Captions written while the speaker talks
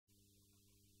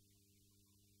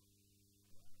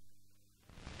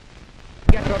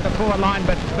at the forward line,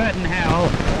 but Burton Howell,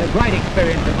 the great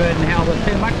experience of Burton Howell was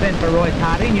too much then for Royce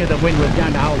Hart. He knew the wind was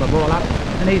going to hold the ball up,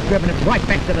 and he's driven it right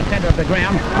back to the centre of the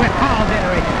ground, where Howell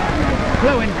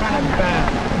flew in front of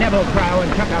Neville Crowe and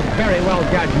took a very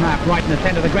well-judged mark right in the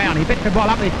centre of the ground. He picked the ball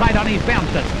up, he's played on, he's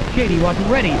bounced it. Sheedy wasn't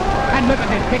ready. And look at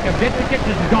this kick of Ditch. The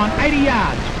has gone 80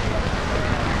 yards.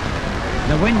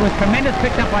 The wind was tremendous,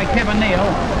 picked up by Kevin Neal,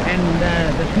 and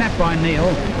the snap by Neal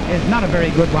is not a very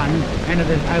good one, and it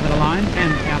is over the line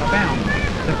and out of bounds.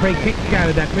 The free kick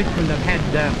showed that Richmond have had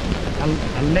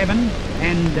 11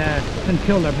 and St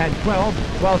Kilda have had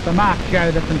 12, whilst the marks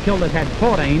show that St Kilda's had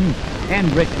 14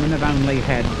 and Richmond have only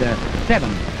had 7.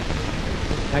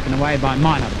 Taken away by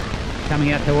Minor.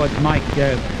 Coming out towards Mike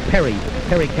Perry.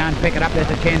 Perry can't pick it up. There's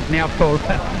a chance now for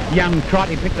young Trott.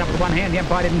 He picked it up with one hand. The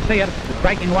umpire didn't see it.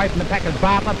 Breaking away from the pack is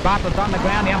Bartlett. Bartlett's on the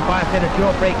ground. The umpire said it's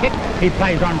your free kick. He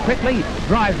plays on quickly.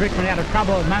 Drives Richmond out of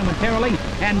trouble momentarily.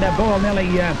 And the ball nearly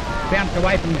bounced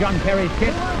away from John Perry's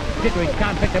kick. Ditteridge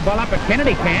can't pick the ball up, but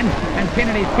Kennedy can. And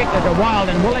Kennedy's kick is a wild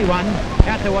and woolly one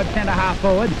out towards centre half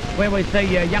forward, where we see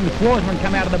young Swarsman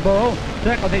come out of the ball,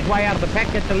 circles his way out of the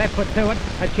pack, gets the left foot to it.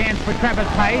 A chance for Travis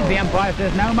Hayes. The umpire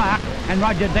says no mark. And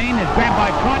Roger Dean is grabbed by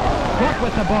Trott. Trott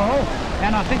with the ball.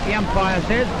 And I think the umpire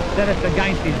says that it's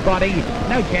against his body.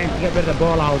 No chance to get rid of the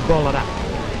ball. I'll ball it up.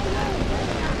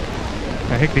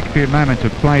 A hectic few moments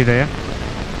of play there.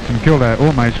 St Kilda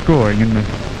almost scoring in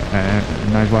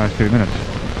those last 2 minutes.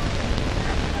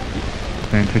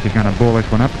 Dan Fisher's going to ball this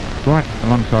one up right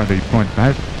alongside the point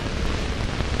post.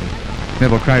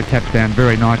 Neville Crowe taps down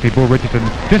very nicely. Bull Richardson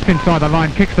just inside the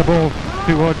line, kicks the ball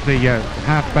towards the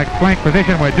half-back flank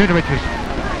position where Ditteridge is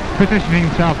positioning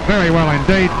himself very well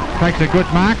indeed. Takes a good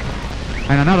mark.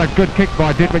 And another good kick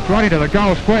by Ditteridge right into the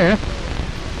goal square.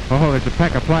 Oh, there's a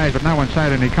pack of players, but no one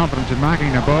showed any confidence in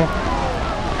marking the ball.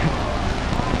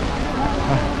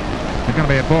 There's going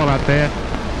to be a ball out there.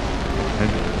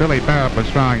 And Billy Barrett was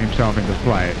throwing himself into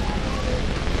play.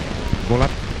 Ball up.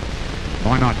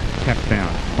 Why not? Tapped down.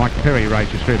 Mike Perry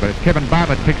races through, but Kevin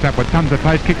Bartlett picks up with tons of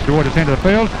pace, kicks towards the centre of the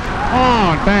field.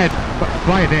 Oh, and bad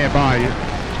play there by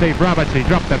Steve Roberts. He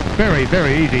dropped a very,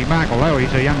 very easy mark, although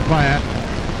he's a young player.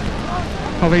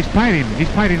 Oh, he's paid him. He's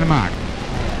paid him the mark.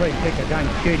 Free kick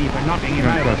against Sheedy for knocking him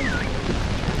over.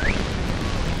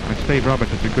 And Steve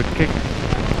Roberts is a good kick.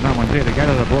 No one's there to go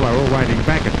to the ball. They're all waiting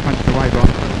back. It's punched away by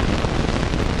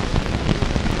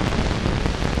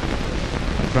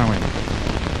throw in.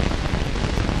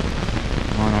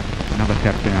 Why not? Another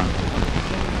tap down.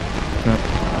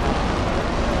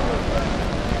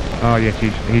 Oh yes,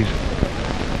 he's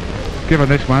given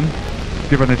this one,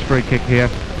 given this free kick here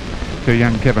to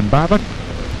young Kevin Bartlett.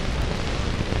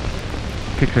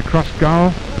 Kicks across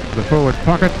goal, the forward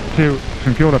pocket. 2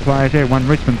 St Kilda players here, 1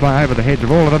 Richmond player over the heads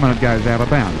of all of them, and it goes out of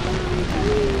bounds.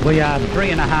 We are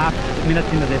 3.5 minutes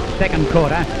into the second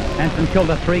quarter, and St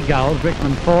Kilda 3 goals,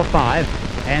 Richmond 4-5.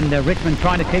 And Richmond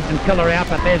trying to keep St Kilda out,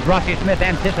 but there's Rossi Smith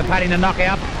anticipating the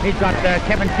knockout. He's got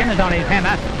Kevin Shinners on his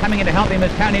hammer. Coming in to help him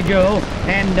is Tony Jewell.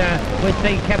 And we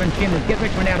see Kevin Shinners get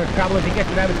Richmond out of trouble as he gets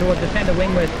it over towards the centre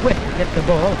wing where Swift gets the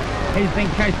ball. He's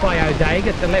being chased by O'Day,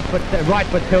 gets the left foot, right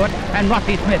foot to it, and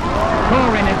Rossi Smith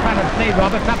tore in front of Steve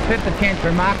Roberts, upset the chance for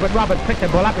a mark, but Roberts picked the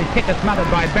ball up. His kick is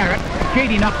smothered by Barrett.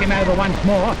 Sheedy knocked him over once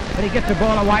more, but he gets the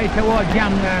ball away towards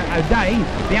young O'Day.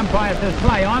 The umpire says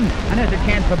play on, and there's a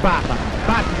chance for Bartlett.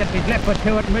 Bartlett gets his left foot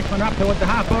to it, and Richmond up towards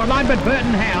the half-forward line, but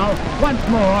Burton Howell, once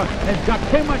more, has got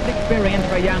too much experience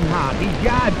for young Hart. He's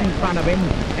yards in front of him,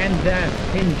 and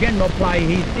in general play,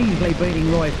 he's easily beating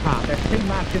Royce Hart. That's 2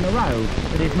 marks in a row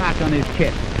that he's marked on his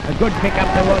chest. A good pick up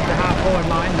towards the half-forward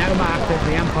line. No mark, says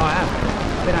the umpire.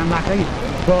 A bit unlucky.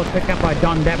 Ball's picked up by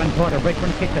Don Davenport of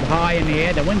Richmond. Kicks it high in the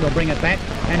air. The wind will bring it back.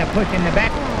 And a push in the back.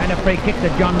 And a free kick to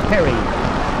John Perry.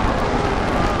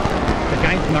 It's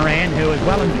against Moran, who is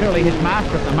well and truly his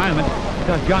master at the moment,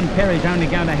 because John Perry's only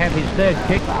going to have his 3rd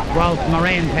kick, whilst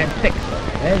Moran's had 6.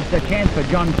 There's the chance for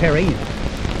John Perry.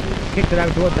 Kicks it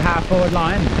over towards the half-forward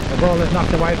line. The ball is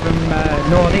knocked away from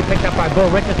Northey, picked up by Bull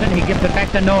Richardson. He gives it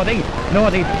back to Northey.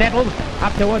 Northey settles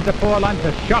up towards the forward line. It's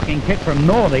a shocking kick from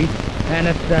Northey, and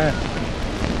it's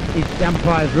the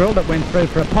umpire's rule that went through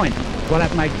for a point. Well,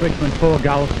 that makes Richmond 4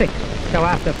 goals 6. So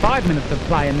after 5 minutes of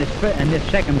play in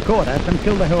this second quarter, St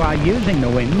Kilda, who are using the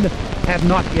wind, have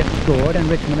not yet scored, and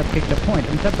Richmond have kicked a point,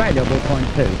 and it's a valuable point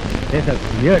too. There's a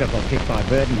beautiful kick by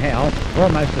Burton Howell,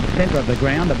 almost to the centre of the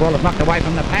ground. The ball is knocked away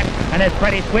from the pack, and there's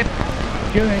Freddie Swift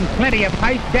showing plenty of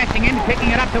pace, dashing in,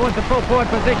 kicking it up towards the full forward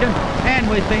position, and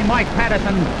we see Mike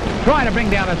Patterson trying to bring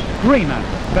down a screamer,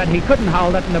 but he couldn't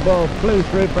hold it, and the ball flew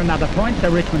through for another point.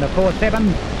 So Richmond are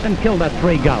 4-7, St Kilda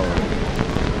 3 goals.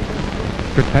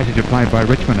 Good passage of play by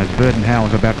Richmond as Verdon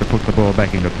Howell's about to put the ball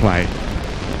back into play.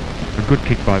 A good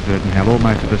kick by Verdon Howell,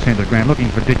 almost to the centre ground, looking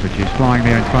for Dittrich. He's flying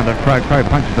there in front of Crow. Crow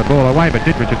punches the ball away, but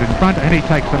Dittrich is in front, and he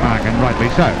takes the mark, and rightly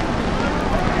so.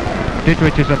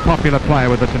 Dittrich is a popular player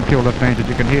with the St Kilda fans, as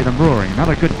you can hear them roaring.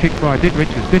 Another good kick by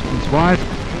Dittrich is distance-wise.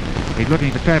 He's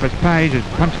looking for Travis Page, who's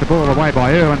punched the ball away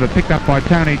by Irwin, but picked up by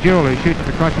Tony Jewell, who shoots it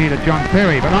across here to John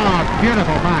Perry. But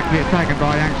beautiful mark here taken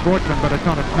by young Sportsman, but it's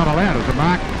not allowed as a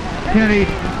mark. Kennedy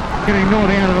getting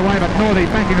Northey out of the way, but Northey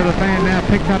back into the fan now,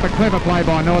 picks up a clever play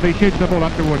by Northey, shoots the ball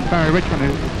up towards Barry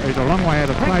Richmond, who's a long way out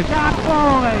of place.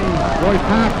 Royce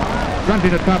Hart runs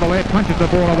into trouble there, punches the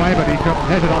ball away, but he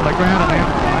has it on the ground, and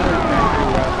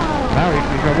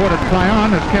he's awarded play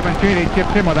on as Kevin Sheedy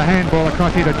chips in with a handball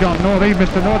across here to John Northey.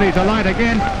 Mr. Northey's alone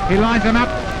again. He lines him up,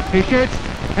 he shoots,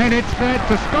 and it's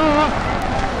to score.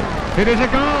 It is a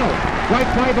goal. Great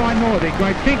play by Northey,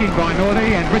 great thinking by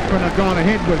Northey, and Richmond have gone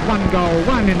ahead with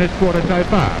 1-1 in this quarter so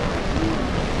far.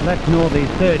 That's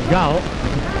Northey's third goal.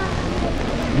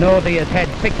 Northey has had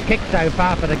 6 kicks so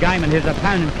far for the game, and his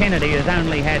opponent Kennedy has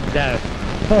only had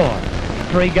 4.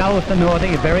 3 goals to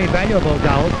Northey, very valuable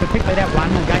goals, particularly that one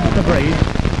against the Breeze.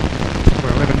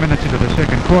 We're 11 minutes into the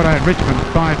second quarter, and Richmond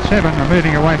 5-7 are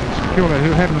moving away from St Kilda,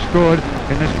 who haven't scored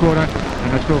in this quarter, and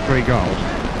they're still 3 goals.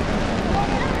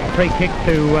 Free kick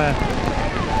to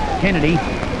Kennedy,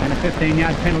 and a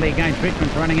 15-yard penalty against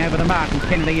Richmond for running over the mark. And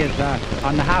Kennedy is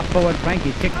on the half-forward flank.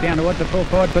 He's kicked down towards the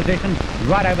full-forward position,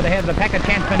 right over the head of the pack. A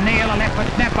chance for Neil, a left foot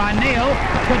snap by Neil.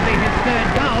 Could be his third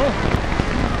goal.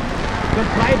 Good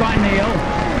play by Neil.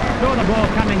 Saw the ball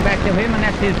coming back to him, and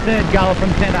that's his third goal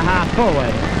from centre-half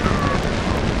forward.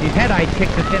 He's had 8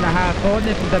 kicks to centre-half forward.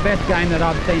 This is the best game that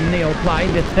I've seen Neil play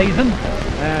this season.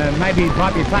 Maybe he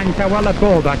might be playing so well that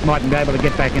Baldock mightn't be able to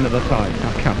get back into the side.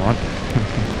 Oh, come on.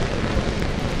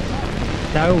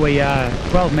 So we are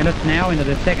 12 minutes now into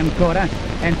the second quarter,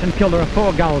 and St Kilda are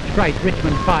 4 goals straight,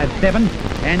 Richmond 5-7,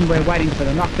 and we're waiting for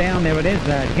the knockdown. There it is,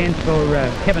 a chance for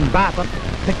Kevin Bartlett,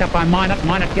 picked up by Minot.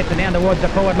 Minot gets it down towards the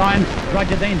forward line.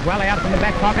 Roger Dean's well out from the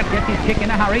back pocket, gets his kick in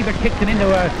a hurry, but kicks it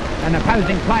into an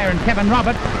opposing player, and Kevin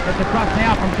Roberts. It's across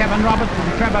now from Kevin Roberts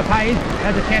and Trevor Page.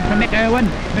 There's a chance for Mick Irwin.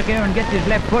 Mick Irwin gets his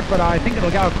left foot, but I think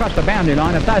it'll go across the boundary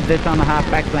line. It does this on the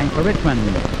half-back flank for Richmond.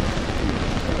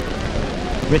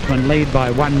 Richmond lead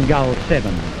by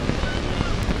 1-7.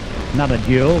 Another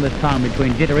duel, this time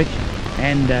between Dittrich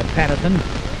and Patterson.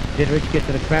 Dittrich gets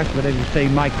it across, but as you see,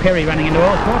 Mike Perry running into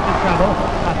all sorts of trouble.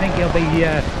 I think he'll be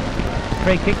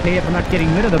free kicked here for not getting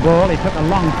rid of the ball. He took a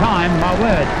long time, my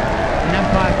word. And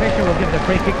umpire Fisher will give the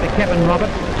free kick to Kevin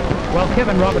Roberts. Well,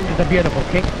 Kevin Roberts is a beautiful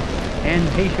kick, and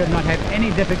he should not have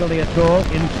any difficulty at all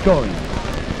in scoring.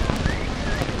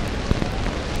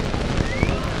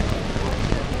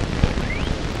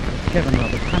 Kevin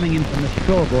Roberts coming in from the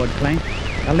scoreboard flank.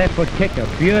 A left foot kick, a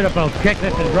beautiful kick.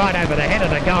 This is right over the head of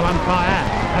the goal umpire.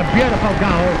 A beautiful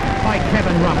goal by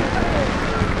Kevin Roberts.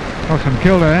 Well, St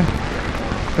Kilda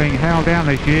being held down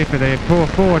this year for their poor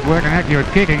forward work and accurate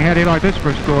kicking. How do you like this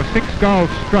for a score? 6 goals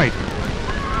straight.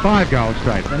 5 goals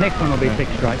straight. The next one will be 6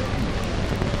 straight.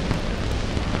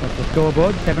 That's the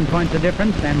scoreboard. 7 points of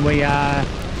difference, and we are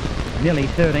nearly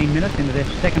 13 minutes into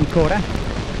this second quarter.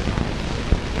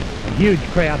 Huge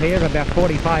crowd here, about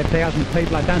 45,000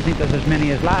 people. I don't think there's as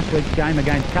many as last week's game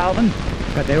against Carlton,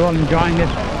 but they're all enjoying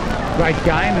this great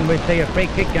game, and we see a free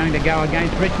kick going to go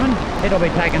against Richmond. It'll be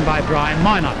taken by Brian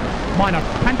Minot. Minot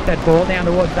punched that ball down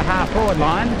towards the half-forward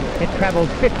line. It travelled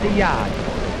 50 yards,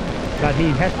 but he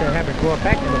has to have it brought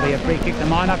back. It'll be a free kick to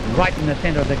Minot right in the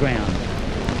centre of the ground.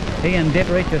 He and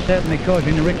Dittrich are certainly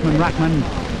causing the Richmond ruckman,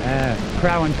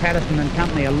 Crow and Patterson and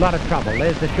company, a lot of trouble.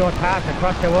 There's the short pass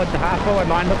across towards the half-forward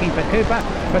line looking for Cooper,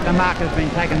 but the mark has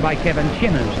been taken by Kevin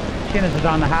Shinners. Shinners is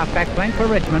on the half-back flank for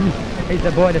Richmond. He's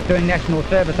the boy that's doing national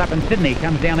service up in Sydney,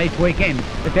 comes down each weekend.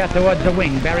 It's out towards the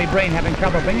wing. Barry Breen having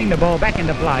trouble bringing the ball back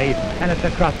into play, and it's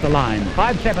across the line.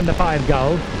 5-7 to 5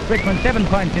 goals. Richmond 7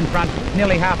 points in front,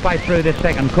 nearly halfway through this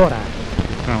second quarter.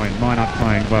 Oh, and Minot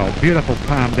playing well. Beautiful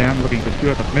palm down, looking for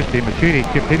Stewart, but missed him. But Sheedy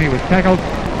chipped in, he was tackled,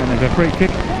 and there's a free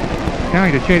kick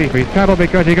going to Sheedy for his trouble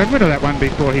because he got rid of that one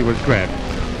before he was grabbed.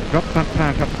 Dropped front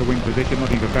pass up to the wing position,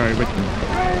 looking for Barry Richmond.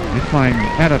 He's playing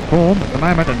out of form at the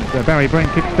moment, and Barry Breen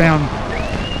kicks down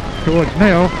towards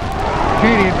Neil.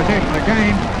 Sheedy in possession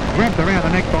again, grabbed around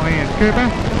the neck by Ian Cooper,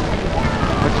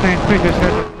 but Stan Fisher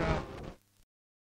says